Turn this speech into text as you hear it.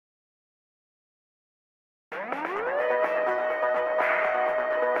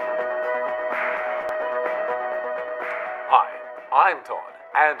I'm Todd,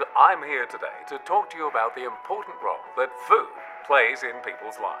 and I'm here today to talk to you about the important role that food plays in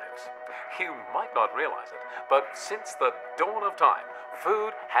people's lives. You might not realize it, but since the dawn of time,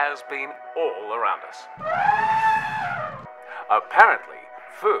 food has been all around us. Apparently,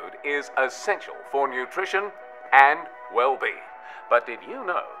 food is essential for nutrition and well-being. But did you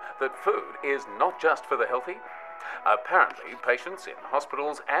know that food is not just for the healthy? Apparently, patients in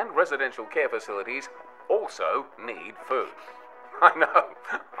hospitals and residential care facilities also need food. I know,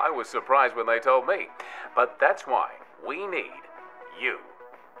 I was surprised when they told me, but that's why we need you.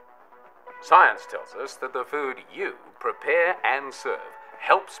 Science tells us that the food you prepare and serve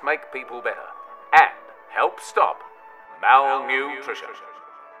helps make people better and helps stop malnutrition.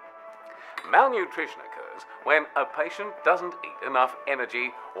 Malnutrition occurs when a patient doesn't eat enough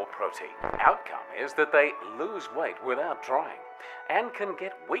energy or protein. Outcome is that they lose weight without trying and can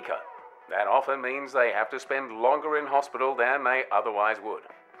get weaker. That often means they have to spend longer in hospital than they otherwise would.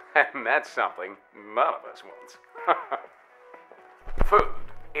 And that's something none of us wants. Food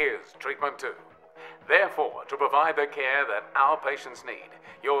is treatment too. Therefore, to provide the care that our patients need,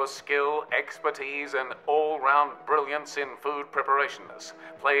 your skill, expertise, and all-round brilliance in food preparationist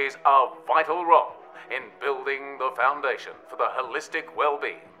plays a vital role in building the foundation for the holistic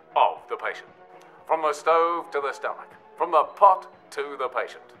well-being of the patient. From the stove to the stomach, from the pot to the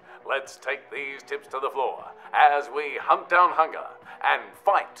patient, let's take these tips to the floor as we hunt down hunger and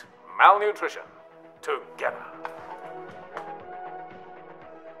fight malnutrition together.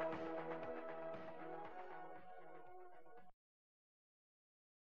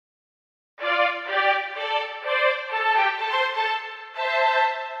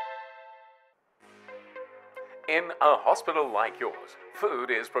 In a hospital like yours, food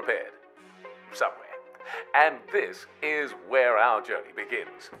is prepared somewhere. And this is where our journey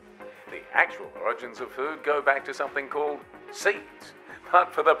begins. The actual origins of food go back to something called seeds.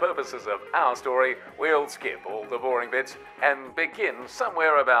 But for the purposes of our story, we'll skip all the boring bits and begin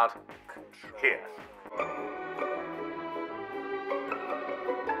somewhere about here.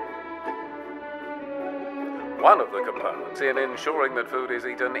 One of the components in ensuring that food is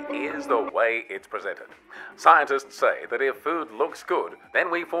eaten is the way it's presented. Scientists say that if food looks good, then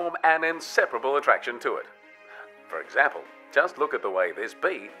we form an inseparable attraction to it. For example, just look at the way this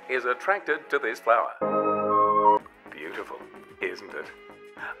bee is attracted to this flower. Beautiful, isn't it?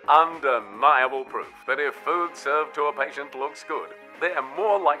 Undeniable proof that if food served to a patient looks good, they're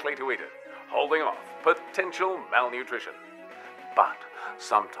more likely to eat it, holding off potential malnutrition. But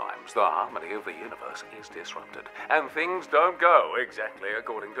sometimes the harmony of the universe is disrupted, and things don't go exactly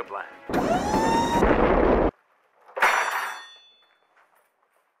according to plan.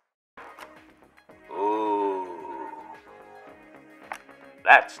 Ooh.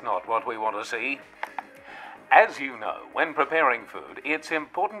 That's not what we want to see. As you know, when preparing food, it's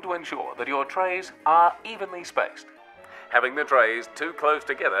important to ensure that your trays are evenly spaced. Having the trays too close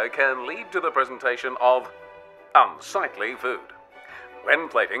together can lead to the presentation of unsightly food. When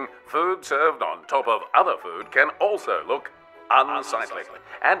plating, food served on top of other food can also look unsightly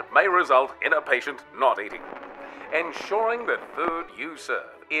and may result in a patient not eating. Ensuring that food you serve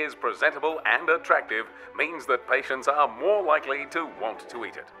is presentable and attractive means that patients are more likely to want to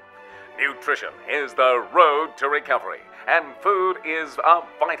eat it. Nutrition is the road to recovery, and food is a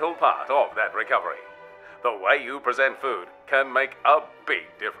vital part of that recovery. The way you present food can make a big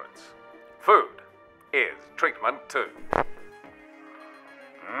difference. Food is treatment too.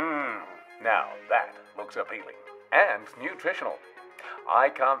 Now that looks appealing and nutritional. I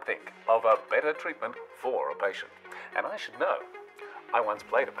can't think of a better treatment for a patient. And I should know, I once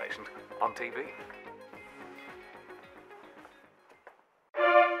played a patient on TV.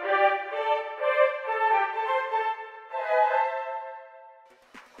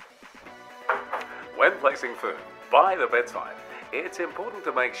 When placing food by the bedside, it's important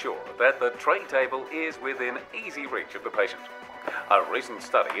to make sure that the tray table is within easy reach of the patient. A recent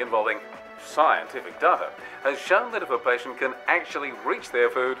study involving scientific data has shown that if a patient can actually reach their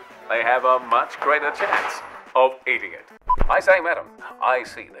food, they have a much greater chance of eating it. I say, madam, I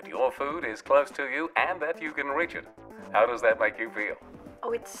see that your food is close to you and that you can reach it. How does that make you feel?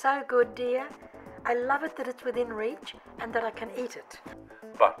 Oh, it's so good, dear. I love it that it's within reach and that I can eat it.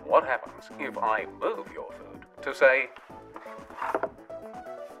 But what happens if I move your food to, say,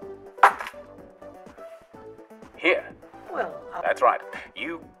 here? Well, That's right.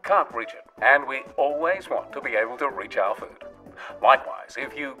 You can't reach it, and we always want to be able to reach our food. Likewise,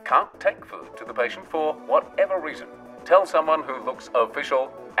 if you can't take food to the patient for whatever reason, tell someone who looks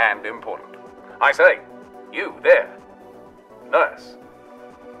official and important. I say, you there, nurse.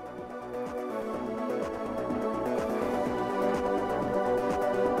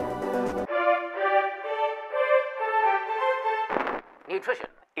 Nutrition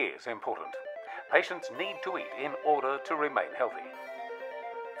is important. Patients need to eat in order to remain healthy.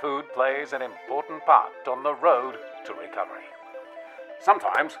 Food plays an important part on the road to recovery.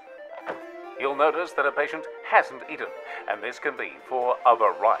 Sometimes you'll notice that a patient hasn't eaten, and this can be for a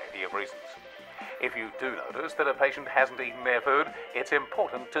variety of reasons. If you do notice that a patient hasn't eaten their food, it's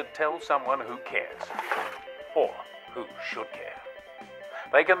important to tell someone who cares, or who should care.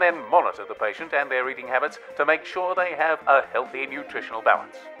 They can then monitor the patient and their eating habits to make sure they have a healthy nutritional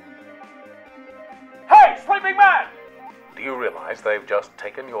balance. Hey, sleeping man! Do you realize they've just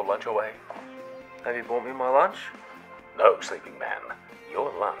taken your lunch away? Have you bought me my lunch? No, sleeping man.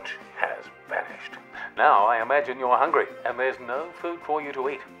 Your lunch has vanished. Now I imagine you're hungry and there's no food for you to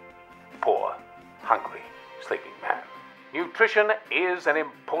eat. Poor, hungry, sleeping man. Nutrition is an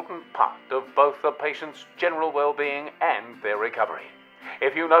important part of both the patient's general well-being and their recovery.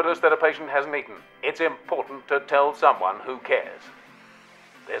 If you notice that a patient hasn't eaten, it's important to tell someone who cares.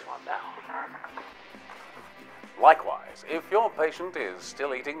 There's one now. Likewise, if your patient is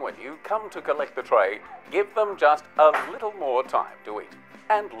still eating when you come to collect the tray, give them just a little more time to eat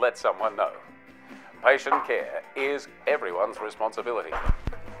and let someone know. Patient care is everyone's responsibility.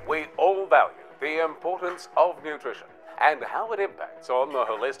 We all value the importance of nutrition and how it impacts on the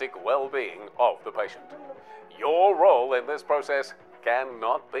holistic well-being of the patient. Your role in this process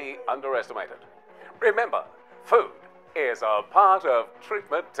cannot be underestimated. Remember, food is a part of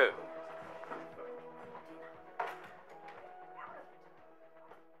treatment too.